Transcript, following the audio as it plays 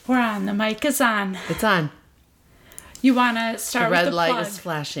We're on. The mic is on. It's on. You want to start with the plug? The red light is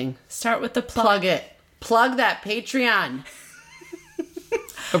flashing. Start with the plug. Plug it. Plug that Patreon.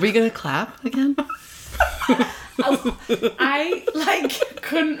 Are we going to clap again? I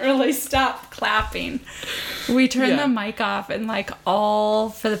couldn't really stop clapping. We turned the mic off and all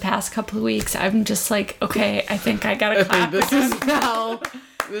for the past couple of weeks I'm just okay, I think I gotta clap. This is now it,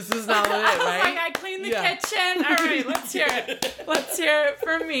 right? I cleaned the kitchen. All right, let's hear it. Let's hear it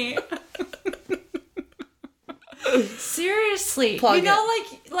for me. Seriously. Plug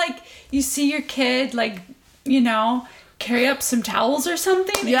it. You see your kid carry up some towels or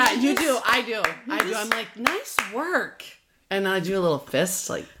something? Yeah, you do. I do. I'm like, nice work. And I do a little fist,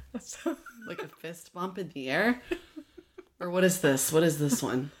 like a fist bump in the air. Or what is this? What is this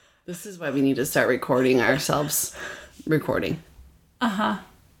one? This is why we need to start recording ourselves. Recording. Uh-huh.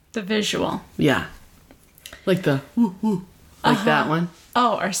 The visual. Yeah. Like the woo woo. Like that one.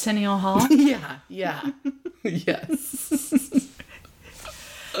 Oh, Arsenio Hall? Yeah. Yes.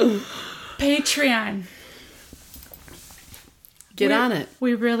 Patreon. Get on it.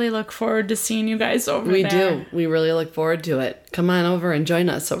 We really look forward to seeing you guys over there. We do. We really look forward to it. Come on over and join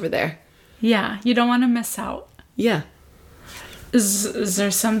us over there. Yeah, you don't want to miss out. Yeah. Is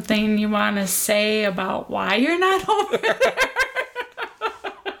there something you want to say about why you're not over there?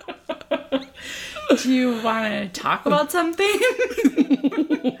 Do you want to talk about something?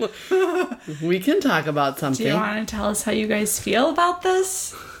 We can talk about something. Do you want to tell us how you guys feel about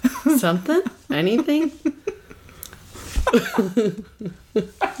this? Something? Anything?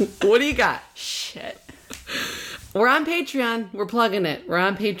 What do you got? Shit. We're on Patreon. We're plugging it. We're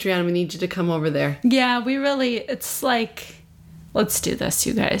on Patreon. We need you to come over there. Yeah, it's let's do this,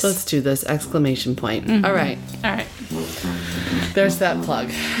 you guys. Let's do this! Exclamation point. Mm-hmm. All right. There's that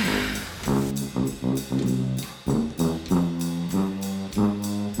plug.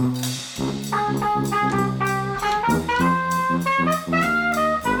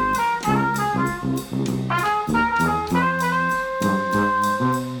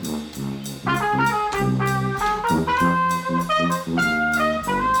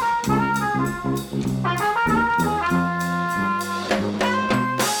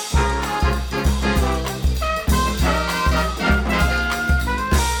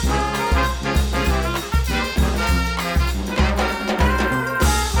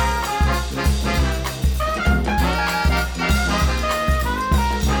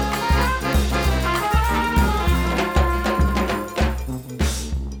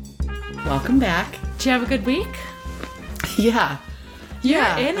 Welcome back. Did you have a good week? Yeah. You're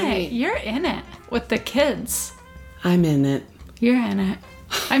in it. You're in it with the kids. I'm in it. You're in it.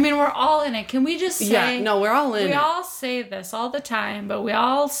 I mean, we're all in it. Can we just say... Yeah, no, we're all in it. We all say this all the time, but we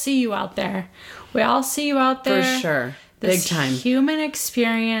all see you out there. We all see you out there. For sure. This big time. Human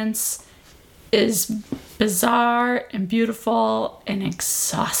experience is bizarre and beautiful and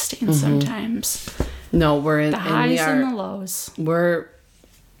exhausting sometimes. No, we're in... The highs and the lows. We're...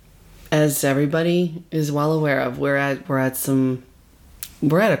 As everybody is well aware of, we're at a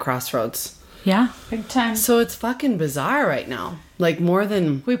crossroads. Yeah, big time. So it's fucking bizarre right now. More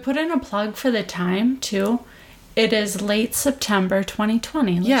than... We put in a plug for the time, too. It is late September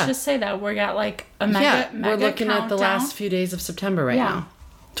 2020. Let's just say that. We got a mega we're looking countdown. at the last few days of September right now.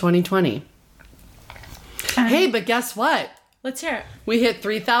 2020. Hey, but guess what? Let's hear it. We hit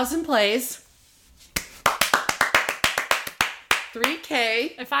 3,000 plays.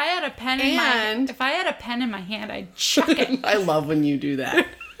 3K. If I had a pen in my hand, I'd chuck it. I love when you do that.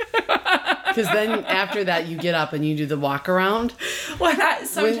 Because then after that, you get up and you do the walk around.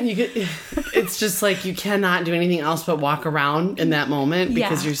 It's just you cannot do anything else but walk around in that moment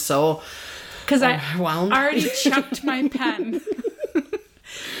because you're so overwhelmed. I already chucked my pen.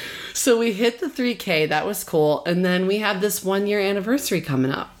 So we hit the 3K. That was cool. And then we have this 1-year anniversary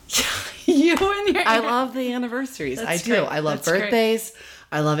coming up. You and your... I love the anniversaries. I do. Great. I love birthdays. Great.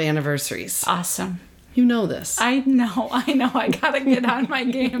 I love anniversaries. Awesome. You know this. I know. I gotta get on my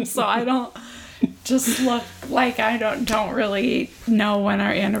game so I don't just look like I don't really know when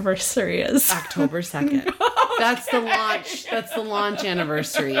our anniversary is. October 2nd. Okay. That's the launch. That's the launch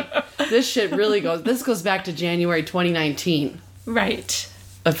anniversary. This shit really this goes back to January 2019. Right.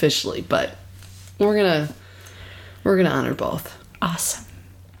 Officially, but we're gonna honor both. Awesome.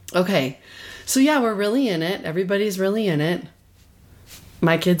 Okay. So yeah, we're really in it. Everybody's really in it.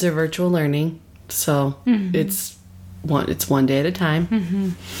 My kids are virtual learning, so it's one day at a time.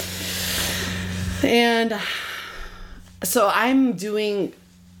 Mm-hmm. And so I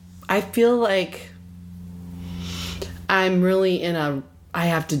feel like I'm really I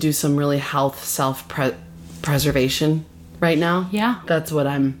have to do some really health self-preservation right now. Yeah. That's what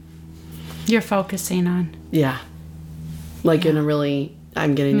You're focusing on. yeah. Like in a really,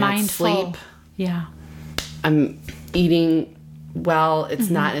 I'm getting that Mindful. sleep. Yeah. I'm eating well. It's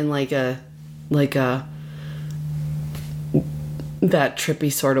not in like a that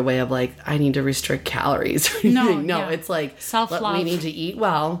trippy sort of way of like, I need to restrict calories or anything. No, yeah. it's like, Self-love. we need to eat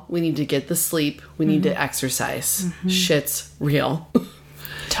well. We need to get the sleep. We need to exercise. Shit's real.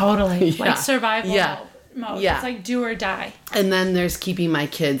 Totally. Yeah. Like survival Yeah. mode. Yeah. It's like do or die. And then there's keeping my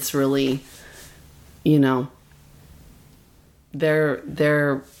kids really, you know,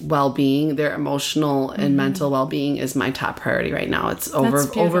 their well-being, their emotional and mental well-being is my top priority right now. It's over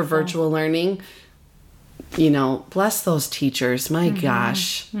beautiful. virtual learning. You know, bless those teachers. My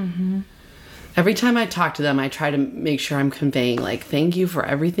gosh. Every time I talk to them, I try to make sure I'm conveying like, thank you for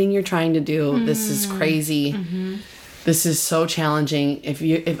everything you're trying to do. This is crazy. This is so challenging.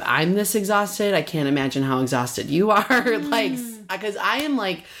 If I'm this exhausted, I can't imagine how exhausted you are. Like, because I am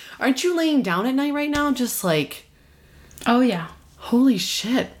like, aren't you laying down at night right now? Just like, Oh yeah. holy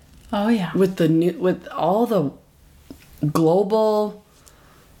shit. Oh yeah. With all the global,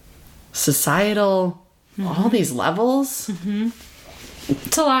 societal, all these levels.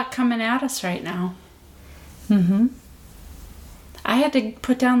 It's a lot coming at us right now. I had to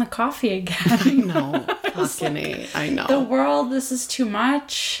put down the coffee again. I know. Fucking A. I know. The world, this is too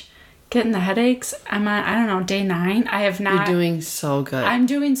much. Getting the headaches. I'm on, I don't know, day 9. I have not. You're doing so good. I'm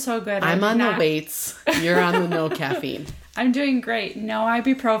doing so good. I'm on the weights. You're on the no caffeine. I'm doing great. No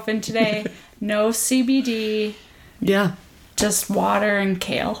ibuprofen today. No CBD. Yeah. Just water and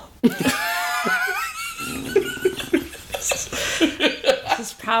kale.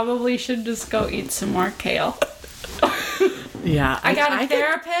 Just probably should just go eat some more kale. Yeah. I got a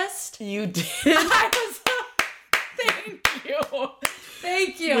therapist. You did. Thank you.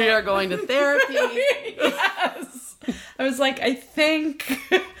 Thank you. We are going to therapy. Yes. I was like, I think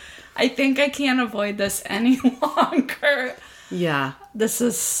I can't avoid this any longer. Yeah.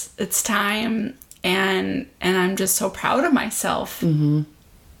 It's time, and I'm just so proud of myself. You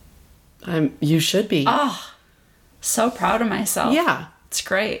should be. Oh, so proud of myself. Yeah. It's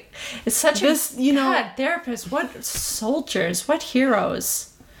great. It's such God, therapists, what soldiers, what heroes.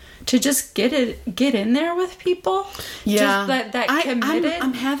 To just get in there with people. Yeah. Just that committed.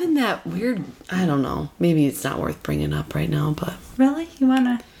 I'm having that weird, I don't know. Maybe it's not worth bringing up right now, but. Really? You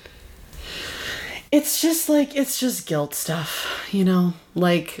want to? It's just guilt stuff, you know?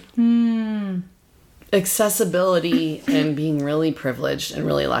 Like, accessibility and being really privileged and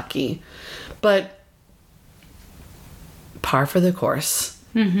really lucky. But par for the course.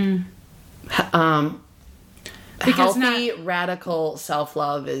 Because healthy, radical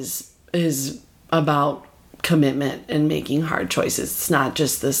self-love is about commitment and making hard choices. It's not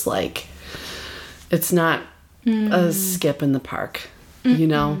just this like, it's not a skip in the park, you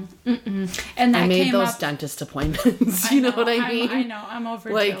know? And that I made came those up, dentist appointments. You know what I mean? I know. I'm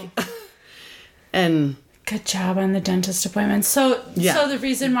overdue. Like, and Good job on the dentist appointment. So the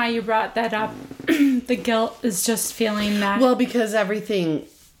reason why you brought that up, the guilt is just feeling that. well, because everything,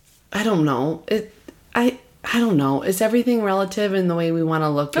 I don't know. I don't know. Is everything relative in the way we want to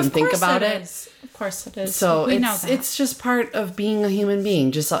look and think about it? Of course it is. So we know that. it's just part of being a human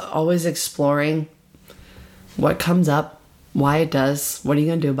being. Just always exploring what comes up, why it does, what are you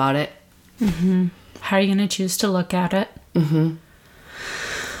going to do about it? How are you going to choose to look at it?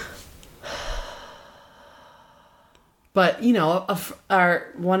 But, you know,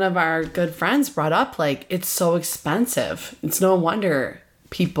 one of our good friends brought up, like, it's so expensive. It's no wonder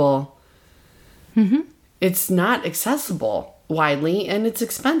people... It's not accessible widely, and it's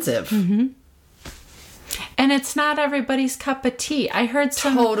expensive. And it's not everybody's cup of tea. I heard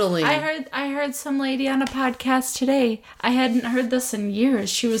some... Totally. I heard some lady on a podcast today. I hadn't heard this in years.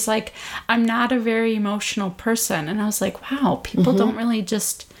 She was like, I'm not a very emotional person. And I was like, wow, people don't really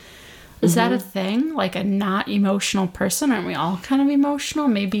just... Is that a thing? Like a not emotional person? Aren't we all kind of emotional?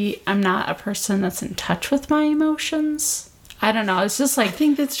 Maybe I'm not a person that's in touch with my emotions. I don't know. It's just like... I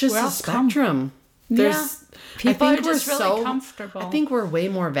think that's just a spectrum. People are just really comfortable. I think we're way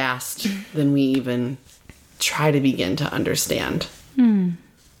more vast than we even try to begin to understand. You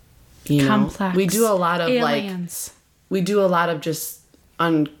know? Complex. We do a lot of aliens. we do a lot of just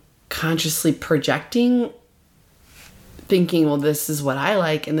unconsciously projecting, thinking, well, this is what I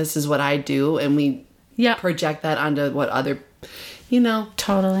like and this is what I do, and we project that onto what other, you know.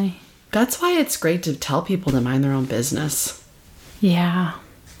 Totally. That's why it's great to tell people to mind their own business. Yeah.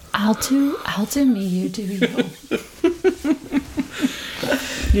 I'll do me, you do you.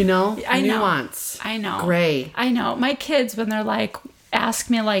 You know? I know. Nuance. I know. Gray. I know. My kids, when they're like, ask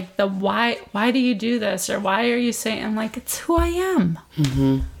me like why do you do this, or why are you saying, I'm like, it's who I am.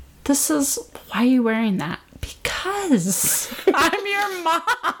 This is, why are you wearing that? Because I'm your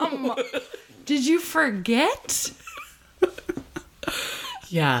mom. Did you forget?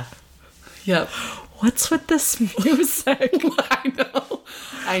 Yeah. Yep. What's with this music?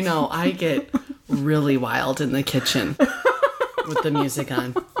 I know. I get really wild in the kitchen with the music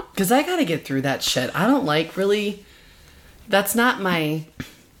on. Because I got to get through that shit. I don't like really... That's not my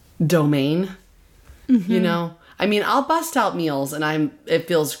domain. You know? I mean, I'll bust out meals and it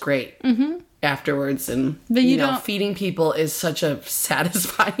feels great afterwards. And, but you know, feeding people is such a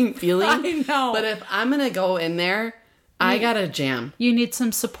satisfying feeling. I know. But if I'm going to go in there... I got to jam. You need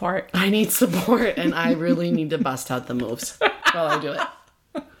some support. I need support, and I really need to bust out the moves while I do it.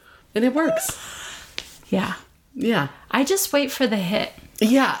 And it works. Yeah. Yeah. I just wait for the hit.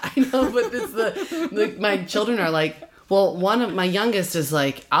 Yeah, I know, but it's my children are like, well, one of my youngest is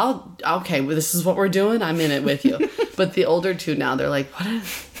like, okay, well, this is what we're doing. I'm in it with you. But the older two now, they're like, what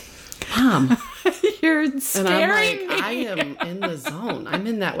is, Mom? You're scaring me. I am in the zone. I'm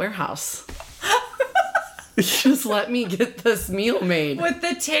in that warehouse. Just let me get this meal made. With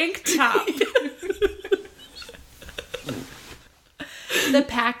the tank top. The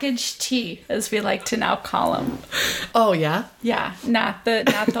packaged tea, as we like to now call them. Oh, yeah? Yeah, not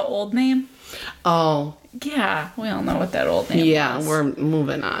the old name. Oh. Yeah, we all know what that old name was. was. We're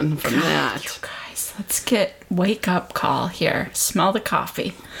moving on from that. You guys, let's get wake up call here. Smell the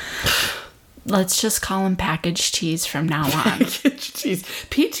coffee. Let's just call them packaged teas from now on. Packaged teas.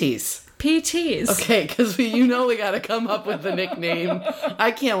 PTs. PTs. Okay, because we got to come up with a nickname. I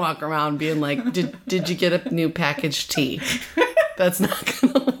can't walk around being like, did you get a new packaged tea? That's not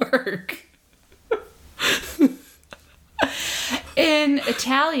going to work. In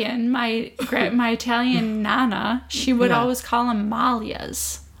Italian, my Italian nana, she would always call them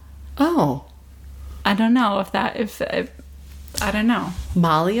Malias. Oh. I don't know if I don't know.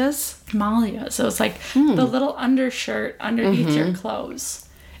 Malias? Malias. So it's like the little undershirt underneath your clothes.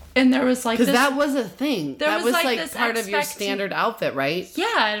 And there was like this... Because that was a thing. That was like part of your standard outfit, right?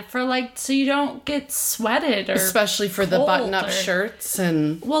 Yeah, for like, so you don't get sweated or... Especially for the button-up shirts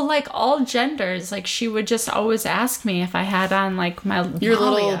and... Well, like all genders, like she would just always ask me if I had on like my... Your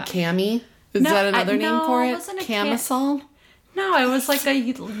little cami? Is that another name for it? Wasn't a camisole? No, I was like a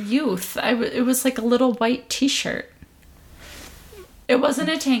youth. It was like a little white t-shirt. It wasn't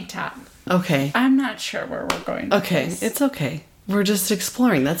a tank top. Okay. I'm not sure where we're going with this. It's okay. We're just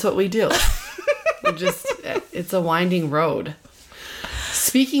exploring. That's what we do. It's a winding road.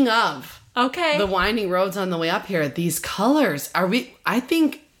 Speaking of the winding roads on the way up here, these colors, I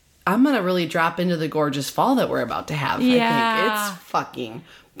think I'm going to really drop into the gorgeous fall that we're about to have. Yeah. I think it's fucking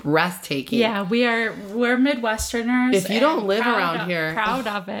breathtaking. Yeah, we're Midwesterners. If you don't live around here. Proud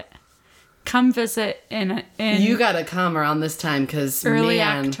of it. Come visit in you got to come around this time because early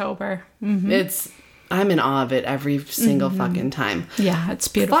October. Mm-hmm. I'm in awe of it every single fucking time. Yeah, it's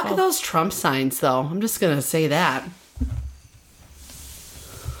beautiful. Fuck those Trump signs, though. I'm just going to say that.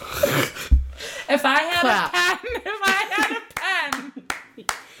 If I had a pen.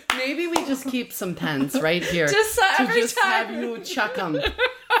 Maybe we just keep some pens right here. Just so every time. Have you chuck them.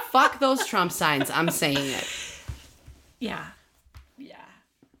 Fuck those Trump signs. I'm saying it. Yeah. Yeah.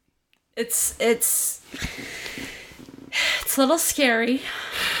 It's a little scary.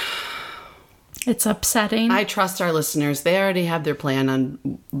 It's upsetting. I trust our listeners. They already have their vote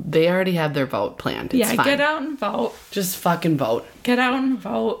planned. It's fine. Get out and vote. Just fucking vote. Get out and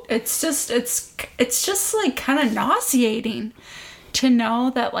vote. It's just like kind of nauseating to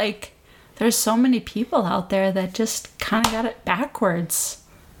know that like there's so many people out there that just kind of got it backwards.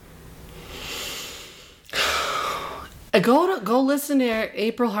 Go listen to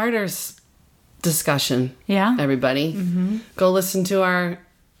April Harder's discussion. Yeah. Everybody. Mm-hmm. Go listen to our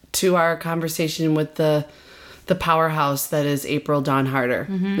conversation with the powerhouse that is April Dawn Harder.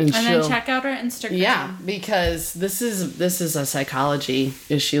 Mm-hmm. And then check out our Instagram. Yeah, because this is a psychology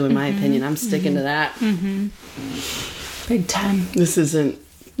issue in my opinion. I'm sticking to that. Mm-hmm. Big time. This isn't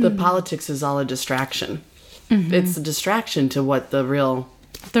the politics is all a distraction. Mm-hmm. It's a distraction to what the root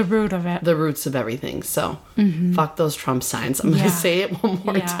of it. The roots of everything. So fuck those Trump signs. I'm going to say it one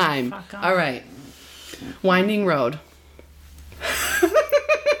more time. All right. Winding road.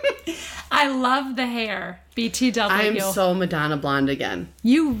 I love the hair. BTW. I'm so Madonna blonde again.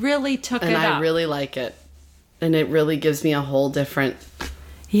 You really took it up. And I really like it. And it really gives me a whole different...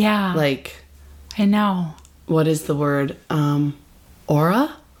 Yeah. Like... I know. What is the word?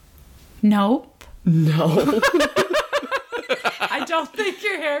 Aura? Nope. No. I don't think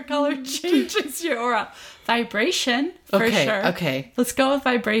your hair color changes your aura. Vibration, for sure. Okay. Let's go with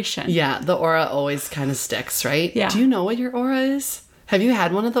vibration. Yeah, the aura always kind of sticks, right? Yeah. Do you know what your aura is? Have you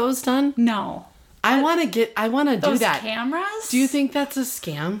had one of those done? No. I want to do that. Cameras? Do you think that's a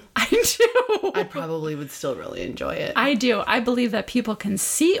scam? I do. I probably would still really enjoy it. I do. I believe that people can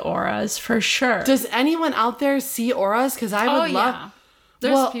see auras for sure. Does anyone out there see auras? Because I would love. Yeah.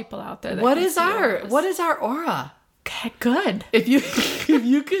 There's people out there that What can is see our auras. What is our aura? Okay, good. If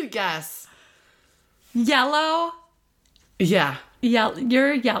you could guess. Yellow. Yeah.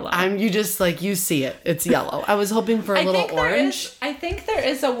 You're yellow. You see it. It's yellow. I was hoping for a little orange. I think there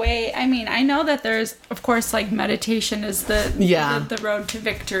is a way. I mean, I know that there's, of course, like meditation is the road to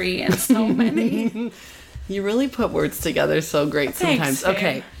victory and so many. You really put words together so great sometimes. Thanks,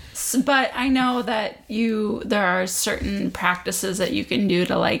 okay. But I know that there are certain practices that you can do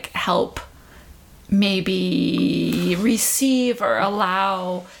to like help maybe receive or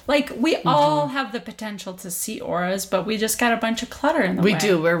allow. Like we all have the potential to see auras, but we just got a bunch of clutter in the way. We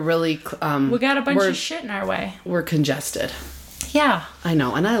do. We're really we got a bunch of shit in our way. We're congested. Yeah. I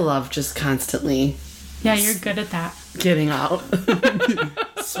know, and I love just constantly Yeah, you're good at that. getting out.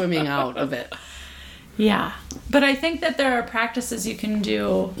 Swimming out of it. Yeah. But I think that there are practices you can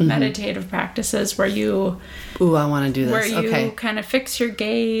do, meditative practices where you Ooh, I want to do this. where you kind of fix your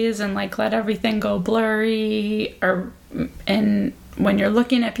gaze and like let everything go blurry, and when you're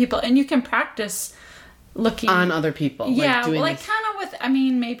looking at people, and you can practice looking on other people. Yeah, like kind of with, I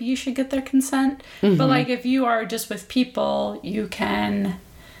mean, maybe you should get their consent, but like if you are just with people, you can,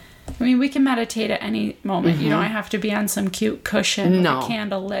 I mean, we can meditate at any moment. You don't have to be on some cute cushion with a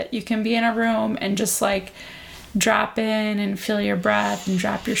candle lit. You can be in a room and just like drop in and feel your breath and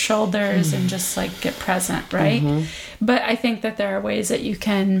drop your shoulders and just like get present, right? But I think that there are ways that you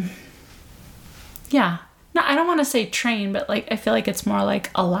can, no, I don't want to say train, but like I feel like it's more like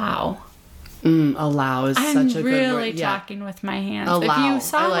allow. Allow is such a good word. I'm really talking with my hands. Allow. If you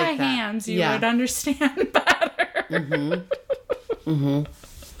saw like my that. hands, you would understand better.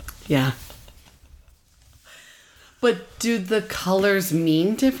 Yeah. But do the colors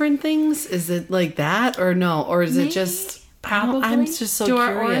mean different things? Is it like that or no? Or is it just... Probably. I'm just so Do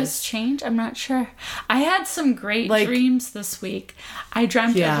curious. our auras change? I'm not sure. I had some great dreams this week. I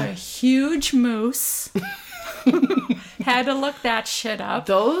dreamt of a huge moose. Had to look that shit up.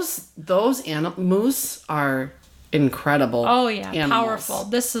 Those moose are incredible. Oh yeah, animals. powerful.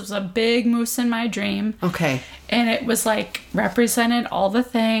 This was a big moose in my dream. Okay. And it was like represented all the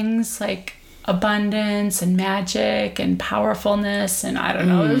things like abundance and magic and powerfulness and I don't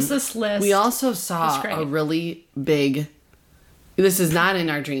know. It was this list. We also saw a really big... This is not in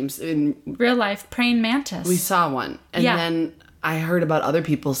our dreams. In real life, praying mantis. We saw one. And then I heard about other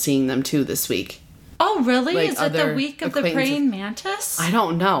people seeing them too this week. Oh, really? Like is it the week of the praying mantis? I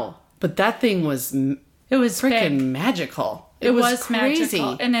don't know. But that thing was... It was freaking big. magical. It was crazy.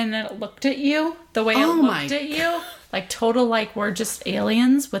 magical. And then it looked at you the way it looked at you. Like total, like we're just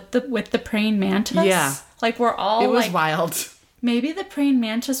aliens with the praying mantis. Yeah. Like we're all It was wild. Maybe the praying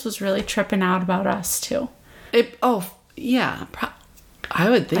mantis was really tripping out about us too. Yeah. I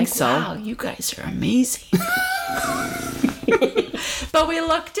would think so. Wow, you guys are amazing. But we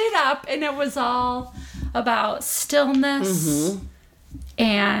looked it up and it was all about stillness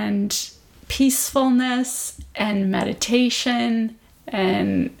and peacefulness and meditation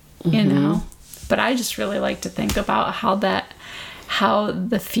and you know, but I just really like to think about how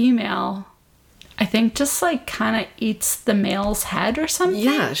the female, I think, just like kind of eats the male's head or something.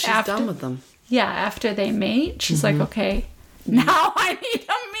 Yeah, she's done with them. Yeah, after they mate, she's like, okay, now I need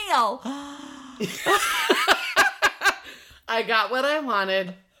a meal. I got what I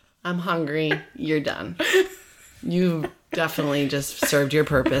wanted. I'm hungry. You're done. You definitely just served your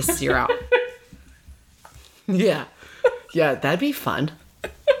purpose. You're out. Yeah. Yeah, that'd be fun.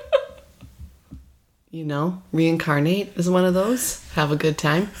 You know, reincarnate is one of those. Have a good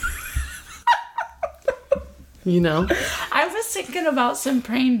time. You know? I was thinking about some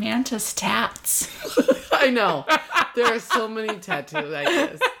praying mantis tats. I know. There are so many tattoo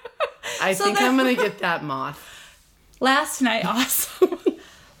ideas. I think I'm going to get that moth. Last night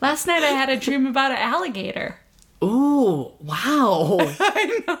I had a dream about an alligator. Ooh, wow.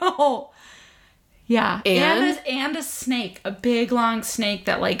 I know. Yeah. And? And a snake. A big, long snake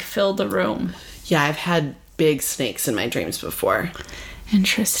that, like, filled the room. Yeah, I've had big snakes in my dreams before.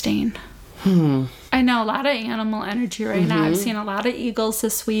 Interesting. I know a lot of animal energy right now. I've seen a lot of eagles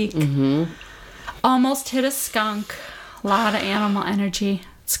this week. Almost hit a skunk. A lot of animal energy.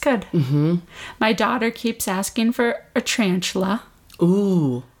 It's good. My daughter keeps asking for a tarantula.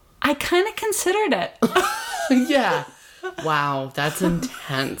 Ooh. I kind of considered it. Yeah. Wow, that's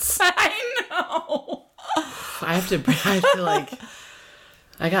intense. I know. I have to like,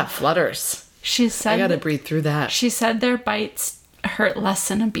 I got flutters. She said I got to breathe through that. She said their bites hurt less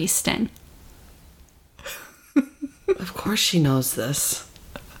than a bee sting. Of course she knows this.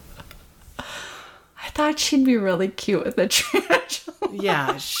 I thought she'd be really cute with a tarantula.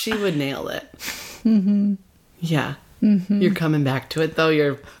 Yeah, she would nail it. Mm-hmm. Yeah. Mm-hmm. You're coming back to it, though.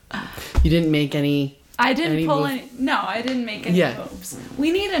 You didn't make any... I didn't pull any... No, I didn't make any moves.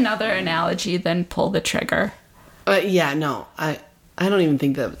 We need another analogy than pull the trigger. Yeah, no. I don't even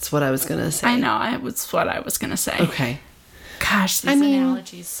think that's what I was going to say. I know. It was what I was going to say. Okay. Gosh, these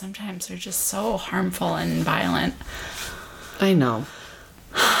analogies sometimes are just so harmful and violent. I know.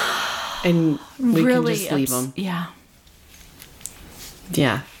 And we really can just leave them. Yeah.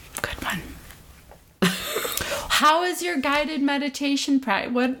 Yeah. Good one. How is your guided meditation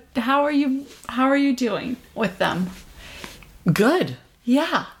practice? How are you doing with them? Good.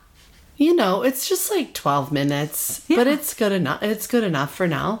 Yeah. You know, it's just like 12 minutes, but it's good enough. It's good enough for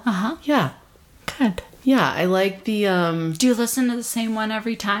now. Uh-huh. Yeah. Good. Yeah, I like the Do you listen to the same one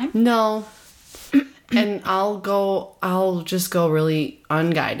every time? No. And I'll just go really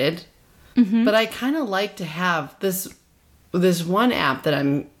unguided. Mm-hmm. But I kind of like to have this one app that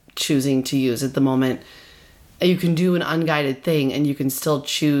I'm choosing to use at the moment. You can do an unguided thing and you can still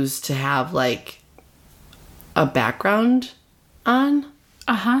choose to have like a background on.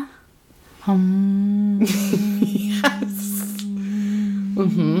 Uh-huh. Yes.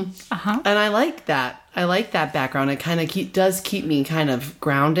 Mm-hmm. Uh-huh. And I like that. I like that background. It kind of does keep me kind of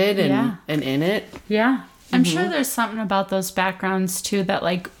grounded and in it. Yeah. I'm sure there's something about those backgrounds too that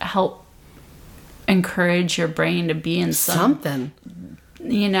like help encourage your brain to be in something,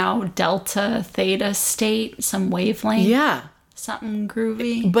 delta, theta state, some wavelength. Yeah. Something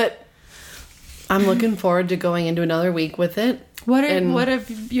groovy. But I'm looking forward to going into another week with it. What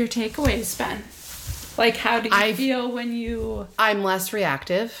have your takeaways been? Like, how do you feel when you... I'm less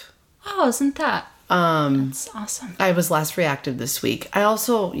reactive. Oh, isn't that... That's awesome. I was less reactive this week. I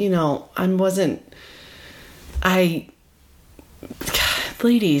also, ladies,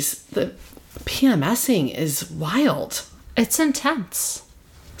 the PMSing is wild. It's intense.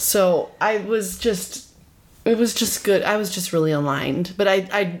 So it was just good. I was just really aligned, but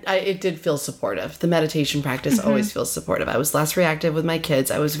it did feel supportive. The meditation practice always feels supportive. I was less reactive with my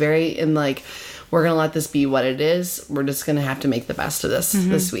kids. I was very in like, we're going to let this be what it is. We're just going to have to make the best of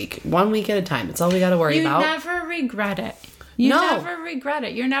this week. 1 week at a time. It's all we got to worry about. You never regret it. Never regret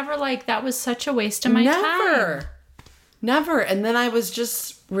it. You're never like, that was such a waste of my time. Never. And then I was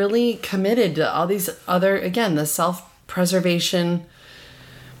just really committed to all these other, again, the self-preservation,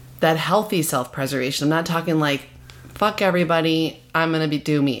 that healthy self-preservation. I'm not talking like, fuck everybody, I'm going to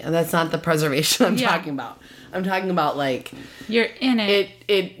do me. And that's not the preservation I'm talking about. I'm talking about like... You're in it.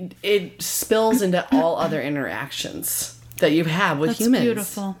 It spills into all other interactions that you have with humans. That's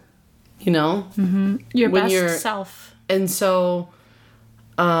beautiful. You know? Mm-hmm. Your best self. And so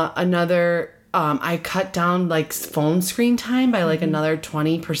I cut down like phone screen time by like another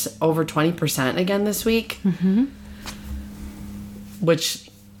 20%, over 20% again this week. Mm-hmm. Which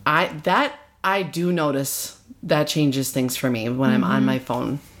I do notice that changes things for me when I'm on my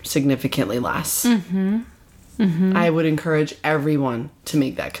phone significantly less. Mm-hmm. Mm-hmm. I would encourage everyone to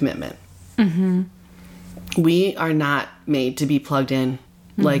make that commitment. Mm-hmm. We are not made to be plugged in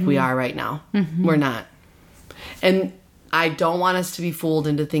like we are right now. Mm-hmm. We're not. And I don't want us to be fooled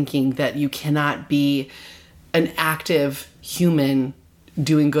into thinking that you cannot be an active human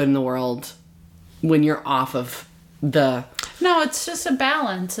doing good in the world when you're off of the... No, it's just a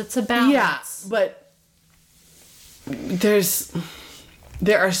balance. It's a balance. Yeah, but there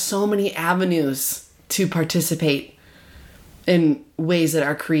are so many avenues to participate in ways that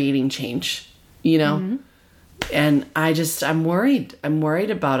are creating change, Mm-hmm. And I'm worried. I'm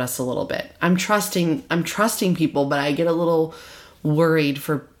worried about us a little bit. I'm trusting people, but I get a little worried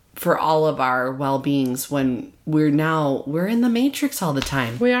for all of our well-beings when we're in the matrix all the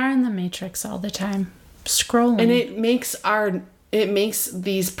time. We are in the matrix all the time. Scrolling. And it makes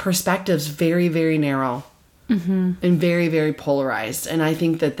these perspectives very, very narrow. Mm-hmm. And very, very polarized. And I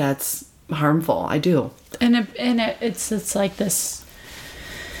think that that's harmful. I do. And it's like this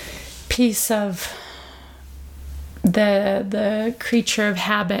piece of the creature of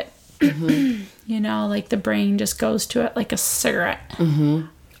habit. Mm-hmm. Like the brain just goes to it like a cigarette. Mm-hmm.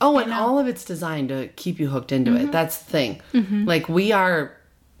 Oh, and all of it's designed to keep you hooked into it. That's the thing. Mm-hmm. Like we're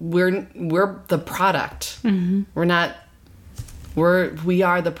the product. Mm-hmm. We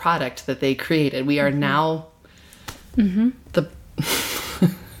are the product that they created. We are now the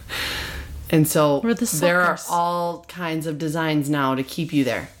And so We're the there are suckers. all kinds of designs now to keep you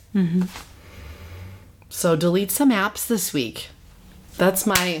there. Mm-hmm. So delete some apps this week. That's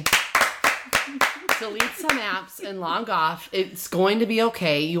my... delete some apps and log off. It's going to be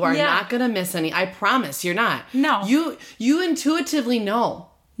okay. You are not going to miss any. I promise you're not. No. You intuitively know.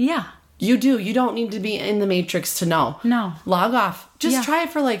 Yeah. You do. You don't need to be in the matrix to know. No. Log off. Just Yeah. try it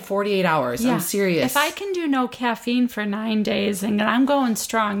for like 48 hours. Yeah. I'm serious. If I can do no caffeine for 9 days and I'm going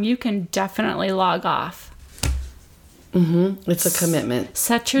strong, you can definitely log off. It's a commitment.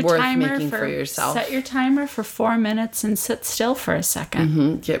 Set your Worth timer making for yourself. Set your timer for 4 minutes and sit still for a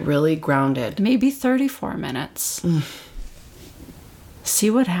second. Get really grounded. Maybe 34 minutes. See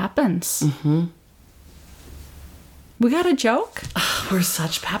what happens. We got a joke? We're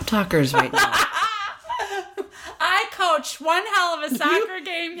such pep talkers right now. I coached one hell of a soccer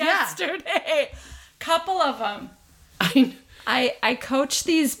game yesterday. Couple of them. I coached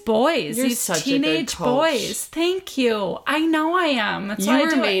these boys, You're these such a good teenage coach. boys. Thank you. I know I am. That's You why I were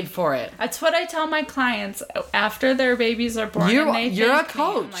do made it. for it. That's what I tell my clients after their babies are born. You're- and they you're a thank me.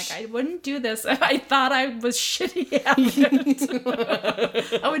 I'm coach. like, I wouldn't do this if I thought I was shitty at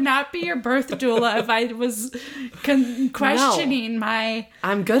it. I would not be your birth doula if I was questioning my...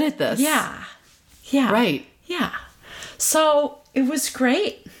 I'm good at this. Yeah. Right. Yeah. So it was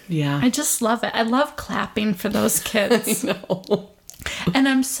great. Yeah. I just love it. I love clapping for those kids. No. And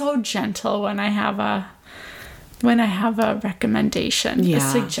I'm so gentle when I have a recommendation, a Yeah.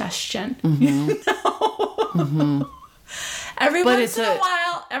 suggestion. You know? Every But once in a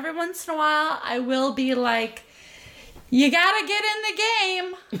while, I will be like, you gotta get in the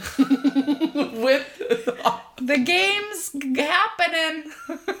game. With The game's happening.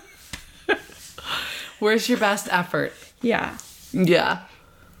 where's your best effort? Yeah. Yeah.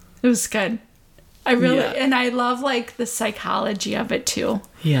 It was good. I really, Yeah. and I love like the psychology of it too.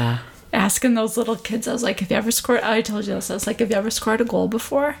 Yeah. Asking those little kids, I was like, have you ever scored? I told you this. I was like, have you ever scored a goal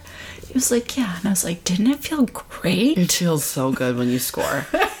before? He was like, yeah. And I was like, didn't it feel great? It feels so good when you score.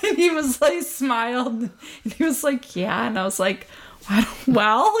 And he was like, smiled. And he was like, yeah. And I was like,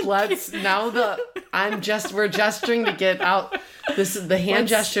 well, Let's now we're gesturing to get out. The hand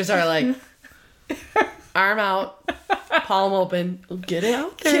gestures are like arm out, palm open. Get it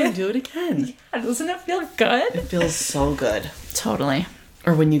out there and do it again. doesn't it feel good? It feels so good. Totally.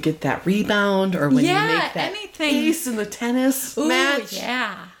 Or when you get that rebound, or when you Yeah, make that anything. ace in the tennis Ooh, match.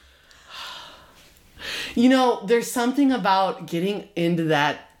 yeah. You know, there's something about getting into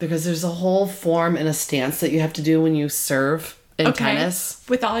that because there's a whole form and a stance that you have to do when you serve in tennis.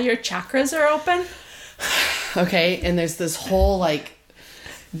 With all your chakras are open? Okay, and there's this whole like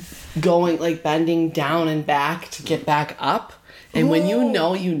going like bending down and back to get back up. And when you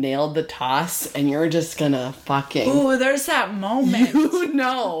know you nailed the toss and you're just gonna fucking Ooh, there's that moment. you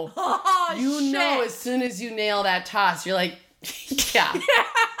know. Oh, You shit. know as soon as you nail that toss, you're like, yeah,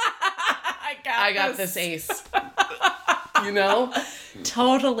 I got this ace. You know?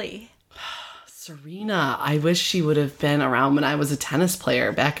 Totally. Serena, I wish she would have been around when I was a tennis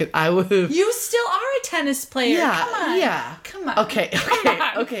player I would have. You still are a tennis player. Yeah, Come on. yeah. Come on. Okay,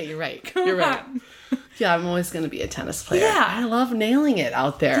 on. okay, you're right. Come You're right. on. Yeah, I'm always going to be a tennis player. Yeah. I love nailing it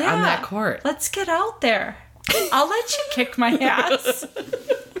out there on Yeah. that court. Let's get out there. I'll let you kick my ass.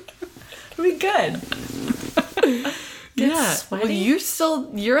 It'll be good. Yeah. sweaty. Well,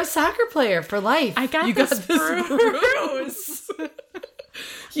 you're a soccer player for life. I got you this got this bruise.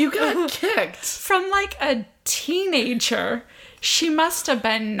 You got kicked. From like a teenager. She must have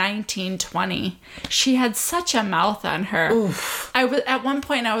been 19, 20. She had such a mouth on her. Oof. At one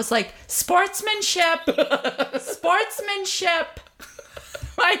point I was like, sportsmanship. Sportsmanship.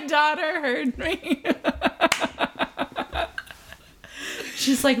 My daughter heard me.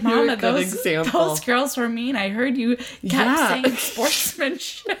 She's like, You're a Mama, good example. those girls were mean. I heard you kept saying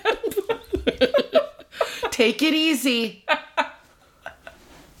sportsmanship. Take it easy.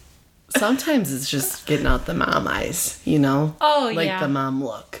 Sometimes it's just getting out the mom eyes, you know? Oh, like yeah. the mom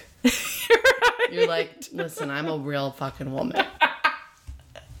look. You're like, listen, I'm a real fucking woman.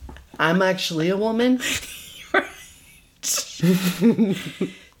 I'm actually a woman.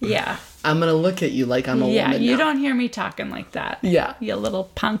 Yeah. I'm going to look at you like I'm a Yeah, woman you now. don't hear me talking like that. Yeah. You little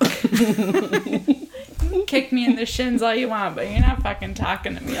punk. Kick me in the shins all you want, but you're not fucking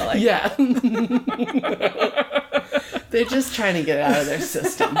talking to me like Yeah. They're just trying to get it out of their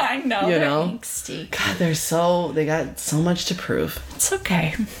system. I know. You They're know? angsty. God, they got so much to prove. It's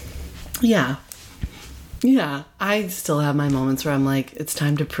okay. Yeah. Yeah. I still have my moments where I'm like, it's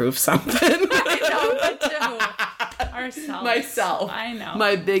time to prove something. I know, but too. Ourselves. Myself. I know.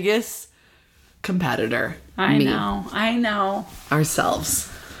 My biggest competitor. I me. know. I know. Ourselves.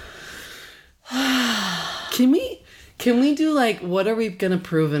 Can we do like, what are we gonna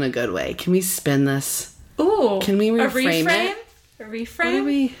prove in a good way? Can we spin this? Ooh. Can we reframe it? A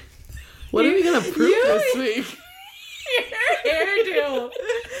reframe? What are we gonna prove this week?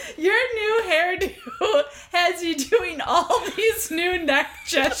 Your new hairdo has you doing all these new neck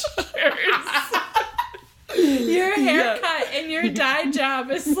gestures. Your haircut and your dye job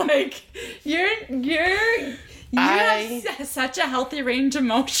is like you have such a healthy range of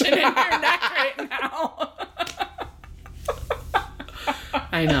motion in your neck right now.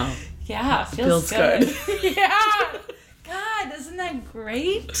 I know. Yeah, feels good. Yeah. God, isn't that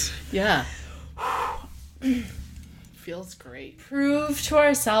great? Yeah. Feels great. Prove to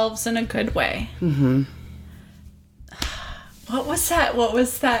ourselves in a good way. Mm-hmm. What was that?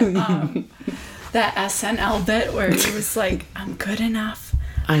 That SNL bit where he was like, I'm good enough.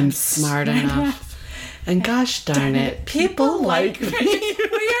 I'm smart enough. And gosh darn it, people like me. We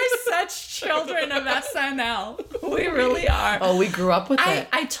are such children of SNL. We really are. Oh, we grew up with it.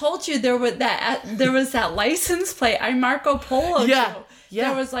 I told you there was that license plate. I Marco Polo. Yeah. You. Yeah.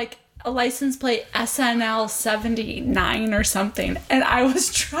 There was like a license plate SNL 79 or something. And I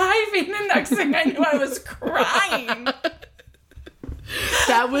was driving, and next thing I knew I was crying.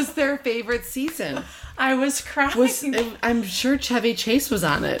 That was their favorite season. I was crying. I'm sure Chevy Chase was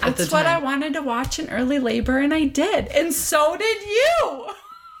on it at the time. That's what I wanted to watch in early labor, and I did. And so did you.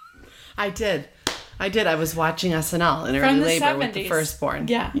 I did. I was watching SNL in early labor 70s. with the firstborn.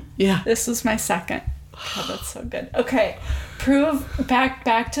 Yeah. Yeah. This was my second. Oh, that's so good. Okay. Prove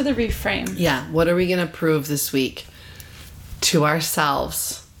back to the reframe. Yeah. What are we going to prove this week to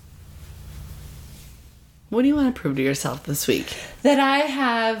ourselves? What do you want to prove to yourself this week? That I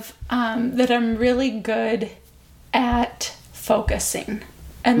have, that I'm really good at focusing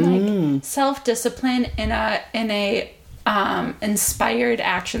and like self-discipline in a inspired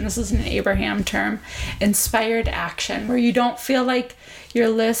action. This is an Abraham term, inspired action, where you don't feel like your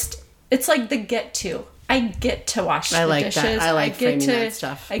list, it's like the get to. I get to wash the dishes. That. I like framing that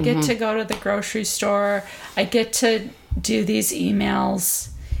stuff. I get to go to the grocery store. I get to do these emails,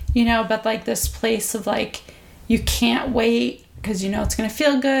 but like this place of like, you can't wait because it's going to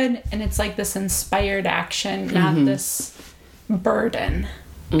feel good. And it's like this inspired action, not this burden.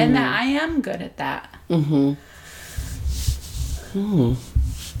 And that I am good at that.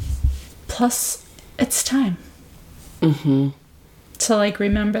 Plus, it's time. To like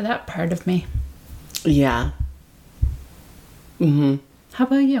remember that part of me. Yeah. How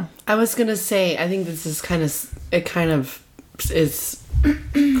about you? I was gonna say, I think this is kind of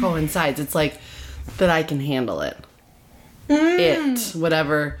coincides. It's like that I can handle it.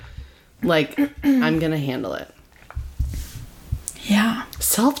 Whatever. Like, I'm gonna handle it. Yeah.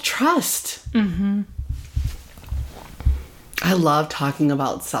 Self-trust. I love talking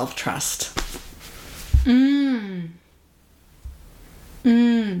about self-trust.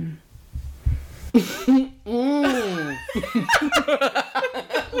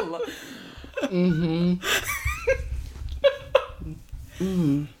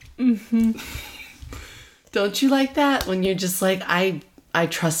 Don't you like that when you're just like, I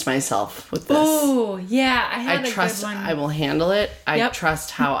trust myself with this. Oh, yeah. I had a good one. I will handle it. I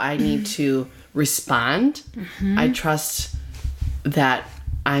trust how I need to respond. I trust that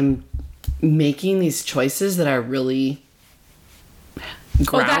I'm making these choices that are really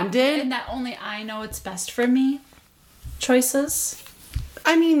grounded. And that only I know it's best for me choices.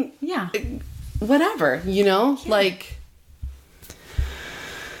 I mean, yeah. Whatever, Yeah. Like...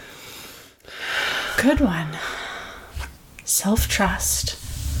 Good one. Self-trust.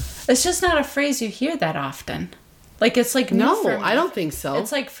 It's just not a phrase you hear that often. Like, it's like... No, I don't think so.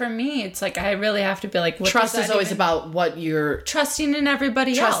 It's like, for me, it's like, I really have to be like... Trust is always about what you're... Trusting in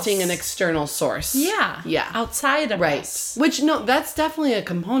everybody else. Trusting an external source. Yeah. Yeah. Outside of us. Which, no, that's definitely a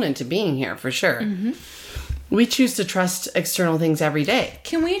component to being here, for sure. We choose to trust external things every day.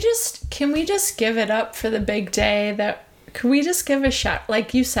 Can we just give it up for the big day? Can we just give a shot?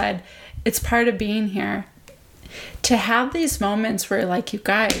 Like you said, it's part of being here. To have these moments where, like, you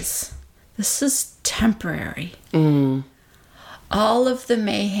guys, this is temporary. All of the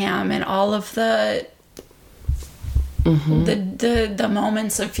mayhem and all of the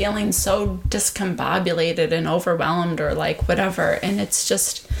moments of feeling so discombobulated and overwhelmed or like whatever. And it's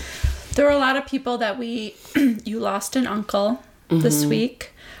just, there were a lot of people that you lost an uncle this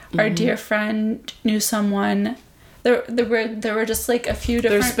week. Our dear friend knew someone. There were just like a few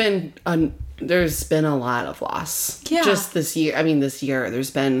different... There's been a lot of loss. Yeah. Just this year. I mean, this year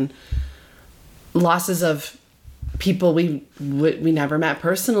there's been losses of people we never met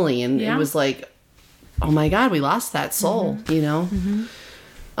personally, and it was like, oh my God, we lost that soul. I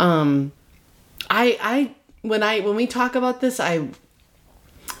when we talk about this, I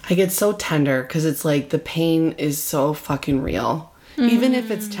get so tender because it's like the pain is so fucking real. Even if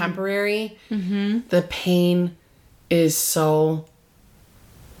it's temporary, the pain is so...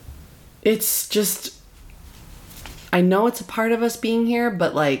 It's just... I know it's a part of us being here,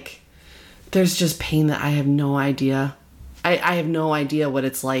 but like, there's just pain that I have no idea. I have no idea what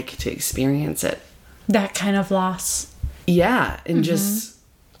it's like to experience it. That kind of loss. Yeah, and just...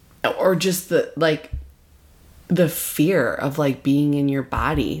 Or just the, like... the fear of like being in your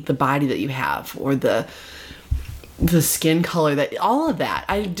body, the body that you have, or the skin color, that all of that.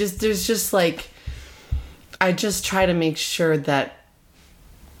 There's just like, I just try to make sure that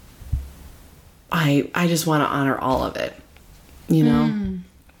I just want to honor all of it, you know?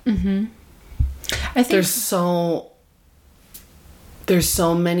 I think there's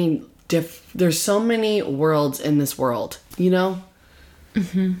so many worlds in this world, you know?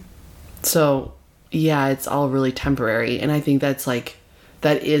 So yeah, it's all really temporary, and I think that's like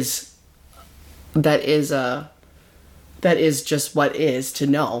that is just what is to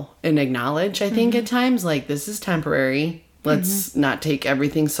know and acknowledge. I think at times, like, this is temporary. Let's not take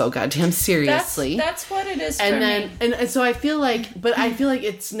everything so goddamn seriously. That's what it is for me. And so I feel like, but I feel like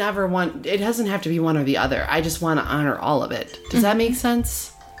it's never one. It doesn't have to be one or the other. I just want to honor all of it. Does that make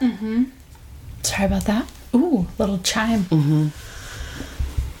sense? Sorry about that. Ooh, little chime.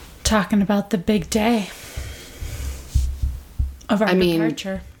 Talking about the big day of our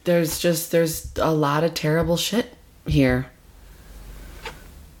departure. There's a lot of terrible shit here.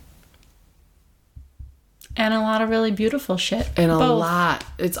 And a lot of really beautiful shit. And a lot.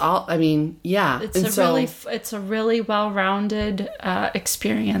 It's all, I mean, yeah. It's a really well-rounded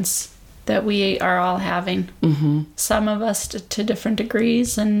experience that we are all having. Some of us to different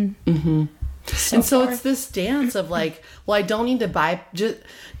degrees, and so it's this dance of like, well, I don't need to buy just...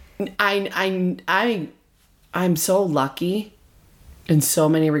 I'm so lucky in so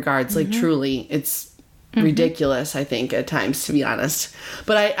many regards. Like, truly, it's ridiculous, I think, at times, to be honest.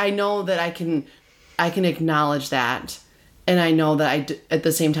 But I know that I can acknowledge that, and I know that at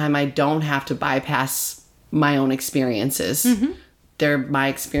the same time, I don't have to bypass my own experiences. They're my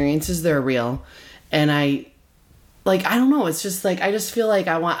experiences. They're real, and I don't know. It's just like, I just feel like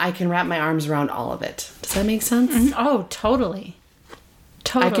I can wrap my arms around all of it. Does that make sense? Oh, totally.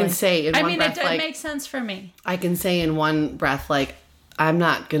 I can say in one breath, it makes sense for me. I can say in one breath, like, I'm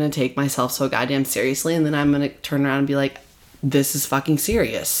not going to take myself so goddamn seriously. And then I'm going to turn around and be like, this is fucking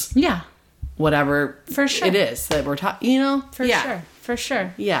serious. Yeah. Whatever for sure it is that we're talking, you know? For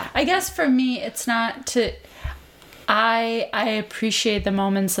sure. Yeah. I guess for me, it's not to... I appreciate the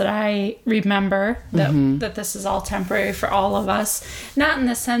moments that I remember that this is all temporary for all of us. Not in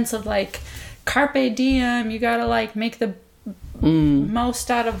the sense of like, carpe diem, you got to like make the most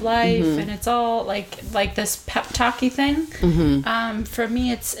out of life, and it's all like this pep talky thing. For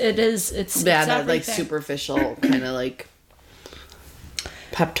me, it's that like superficial kind of like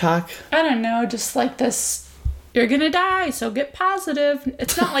pep talk. I don't know, just like this. You're gonna die, so get positive.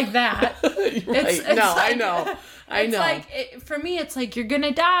 It's not like that. Right. It's no, like, I know. Like for me, it's like, you're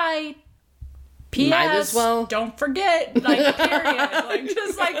gonna die. P.S. Might as well. Don't forget. Like, period. Like,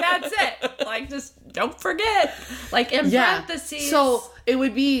 just like, that's it. Like, just don't forget. Like, in parentheses. So it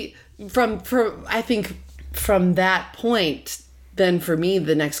would be from I think from that point, then for me,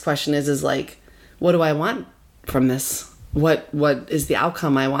 the next question is like, what do I want from this? What is the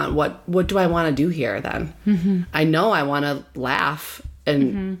outcome I want? What do I want to do here then? I know I want to laugh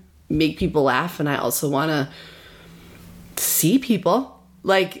and make people laugh, and I also want to see people.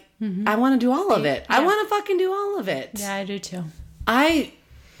 Like, I want to do all of it. Yeah. I want to fucking do all of it. Yeah, I do too. I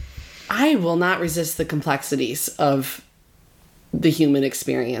will not resist the complexities of the human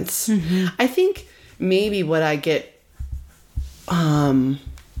experience. I think maybe what I get,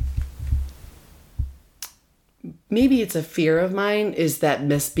 maybe it's a fear of mine, is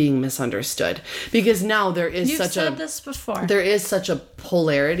that being misunderstood. Because now there is You've said this before. There is such a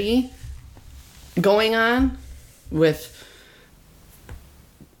polarity going on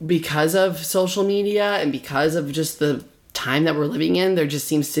because of social media and because of just the time that we're living in. There just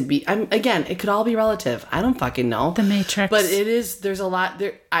seems to be, again, it could all be relative. I don't fucking know. The Matrix. But there's a lot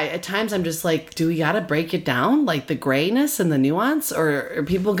there. At times I'm just like, do we got to break it down? Like the grayness and the nuance, or are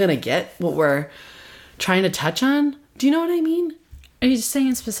people going to get what we're trying to touch on? Do you know what I mean? Are you just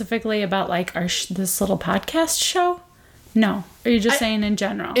saying specifically about like this little podcast show? No. Are you just saying in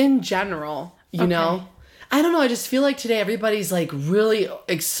general? In general, you know? I don't know. I just feel like today everybody's like really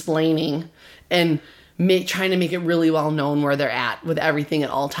explaining and trying to make it really well known where they're at with everything at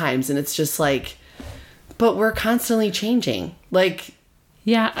all times. And it's just like, but we're constantly changing. Like,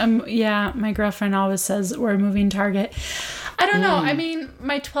 Yeah, my girlfriend always says we're a moving target. I don't know. I mean,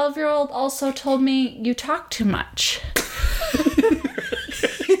 my 12-year-old also told me you talk too much.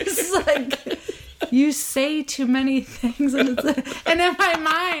 It's like you say too many things, and in my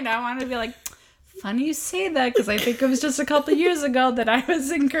mind, I want to be like, funny you say that, because I think it was just a couple years ago that I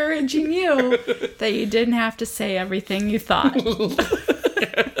was encouraging you that you didn't have to say everything you thought.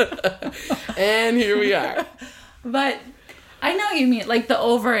 And here we are. But I know you mean like the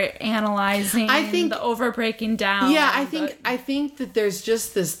over analyzing, the over breaking down. Yeah, I think that there's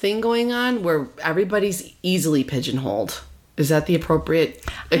just this thing going on where everybody's easily pigeonholed. Is that the appropriate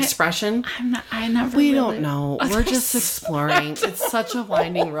expression? We don't know. We're just exploring. It's such a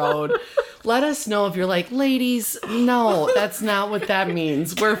winding road. Let us know if you're like, ladies, no, that's not what that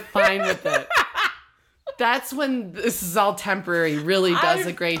means. We're fine with it. That's when this is all temporary really does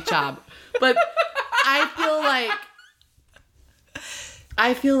a great job. But I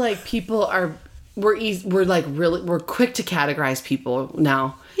feel like people are we're quick to categorize people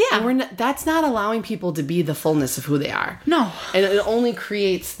now. Yeah. And that's not allowing people to be the fullness of who they are. No. And it only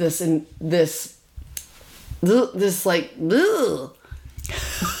creates this like ugh.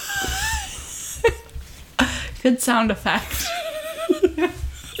 Good sound effect.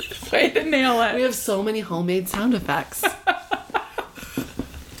 Way to nail it. We have so many homemade sound effects.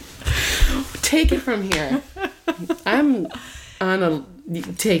 Take it from here.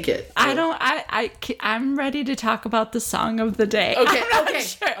 Take it. I'm ready to talk about the song of the day. Okay.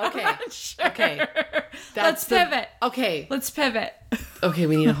 Let's pivot. Okay. Let's pivot. Okay,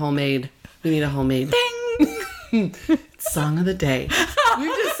 we need a homemade. Ding. Song of the day.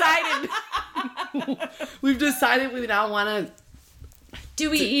 We've decided we now want to.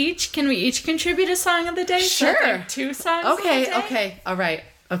 Can we each contribute a song of the day? Sure. So like 2 songs of the day? Okay. All right.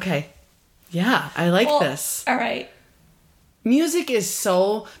 Okay. Yeah, I like this. All right. Music is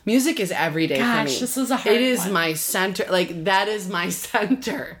every day for me. Gosh, this is a hard one. It is my center. Like, that is my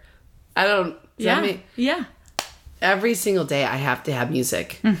center. Yeah. Every single day I have to have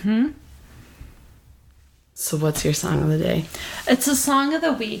music. Mm-hmm. So what's your song of the day? It's a song of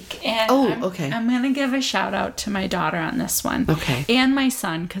the week. And okay. I'm going to give a shout out to my daughter on this one. Okay. And my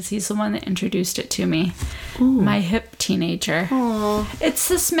son, because he's the one that introduced it to me. Ooh. My hip teenager. Aww. It's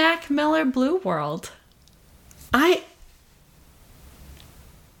this Mac Miller Blue World.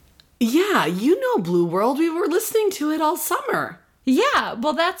 Yeah, you know Blue World. We were listening to it all summer. Yeah,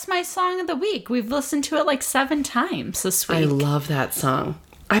 well, that's my song of the week. We've listened to it like 7 times this week. I love that song.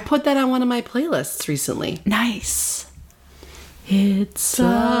 I put that on one of my playlists recently. Nice. It's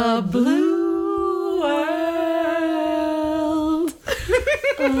a blue world.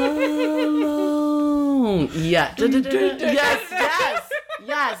 Alone. Yeah.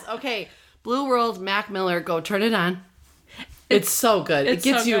 Yes. Okay. Blue World, Mac Miller. Go turn it on. It's so good. It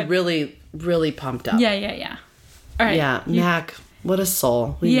gets you really, really pumped up. Yeah. All right. Yeah, Mac. What a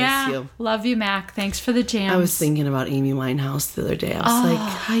soul. We miss you. Love you, Mac. Thanks for the jams. I was thinking about Amy Winehouse the other day. I was like,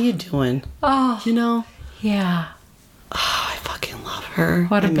 how you doing? Oh. You know? Yeah. Oh, I fucking love her.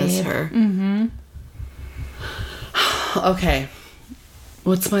 What a babe. I miss her. Mm-hmm. Okay.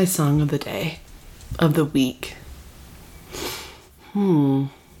 What's my song of the day? Of the week?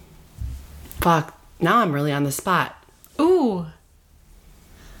 Fuck. Now I'm really on the spot. Ooh.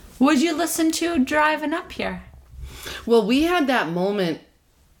 What'd you listen to driving up here? Well, we had that moment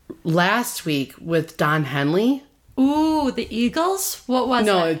last week with Don Henley. The Eagles? What was it?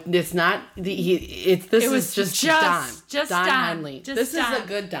 No, it's not. This is just Don. Just Don Don. Henley. Just this Don. is a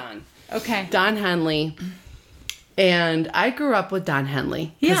good Don. Okay. Don Henley. And I grew up with Don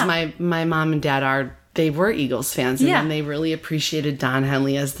Henley. Because my mom and dad they were Eagles fans. And then they really appreciated Don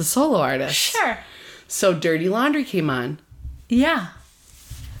Henley as the solo artist. Sure. So Dirty Laundry came on. Yeah.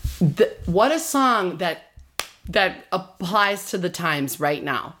 What a song that applies to the times right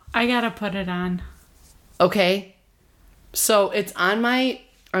now. I gotta put it on. Okay. So it's on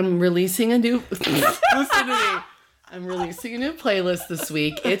I'm releasing a new listen to me. I'm releasing a new playlist this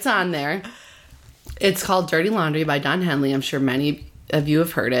week. It's on there. It's called Dirty Laundry by Don Henley. I'm sure many of you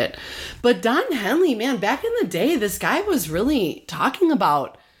have heard it. But Don Henley, man, back in the day, this guy was really talking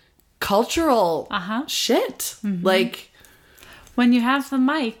about cultural shit. Mm-hmm. Like, when you have the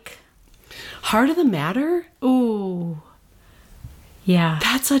mic. Heart of the Matter? Ooh. Yeah.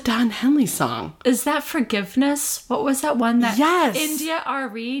 That's a Don Henley song. Is that Forgiveness? What was that one that India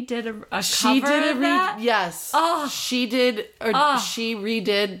Arie did a she cover did of that? Yes. Oh. She did, she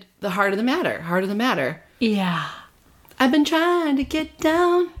redid the Heart of the Matter. Yeah. I've been trying to get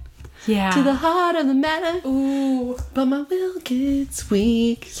down to the heart of the matter. Ooh. But my will gets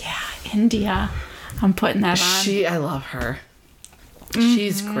weak. Yeah, India. I'm putting that on. I love her.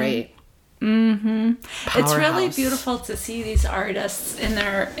 She's great. It's really Powerhouse. beautiful to see these artists in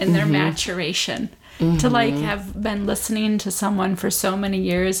their maturation. To like have been listening to someone for so many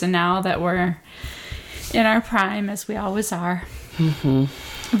years, and now that we're in our prime, as we always are.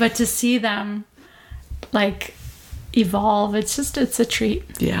 But to see them like evolve, it's a treat.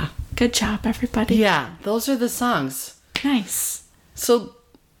 Yeah. Good job, everybody. Yeah, those are the songs. Nice. So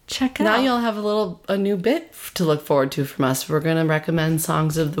Check it now out. you'll have a new bit to look forward to from us. We're going to recommend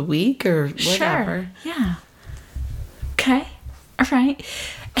songs of the week or whatever. Sure. Yeah. Okay. All right.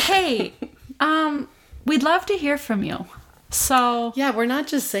 Hey, we'd love to hear from you. So, Yeah, we're not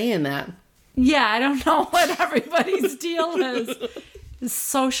just saying that. yeah, I don't know what everybody's deal is.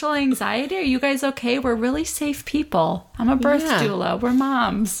 Social anxiety? Are you guys okay? We're really safe people. I'm a birth Yeah. doula. We're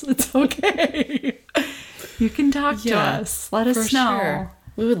moms. It's okay. You can talk to Yeah, us. Let us For know. sure.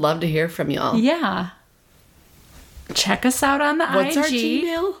 We would love to hear from y'all. Yeah. Check us out on the What's IG. our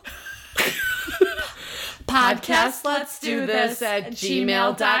Gmail? Podcast Let's Do This at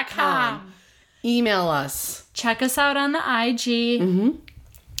gmail.com. Email us. Check us out on the IG.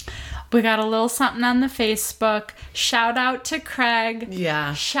 We got a little something on the Facebook. Shout out to Craig.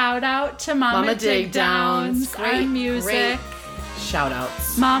 Yeah. Shout out to Mama, Dig Downs, our Great, music. great shout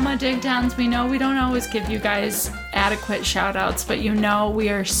outs. Mama Dig Downs, we know we don't always give you guys adequate shout outs, but you know we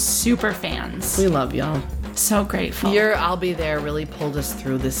are super fans. We love y'all. So grateful. Your I'll Be There really pulled us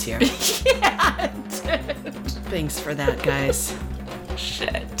through this year. Yeah, it did. Thanks for that, guys.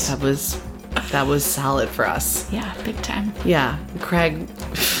 Shit. That was solid for us. Yeah, big time. Yeah. Craig.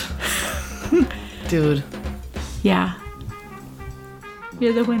 Dude. Yeah.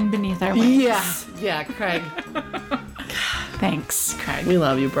 You're the wind beneath our wings. Yeah, Craig. Thanks, Craig. We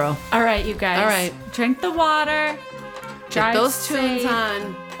love you, bro. All right, you guys. All right. Drink the water. Get Drive those tunes safe.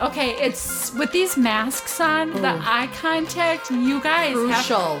 on. Okay, it's with these masks on, the eye contact, you guys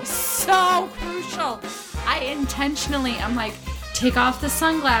Crucial. have so crucial. I'm like, take off the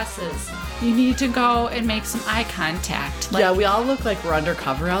sunglasses. You need to go and make some eye contact. Like, Yeah, we all look like we're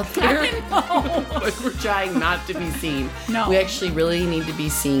undercover out there. I know. Like we're trying not to be seen. No. We actually really need to be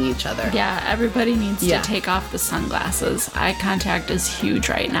seeing each other. Yeah, everybody needs Yeah. to take off the sunglasses. Eye contact is huge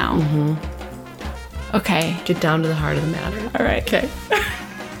right now. Okay. Get down to the heart of the matter. All right. Okay.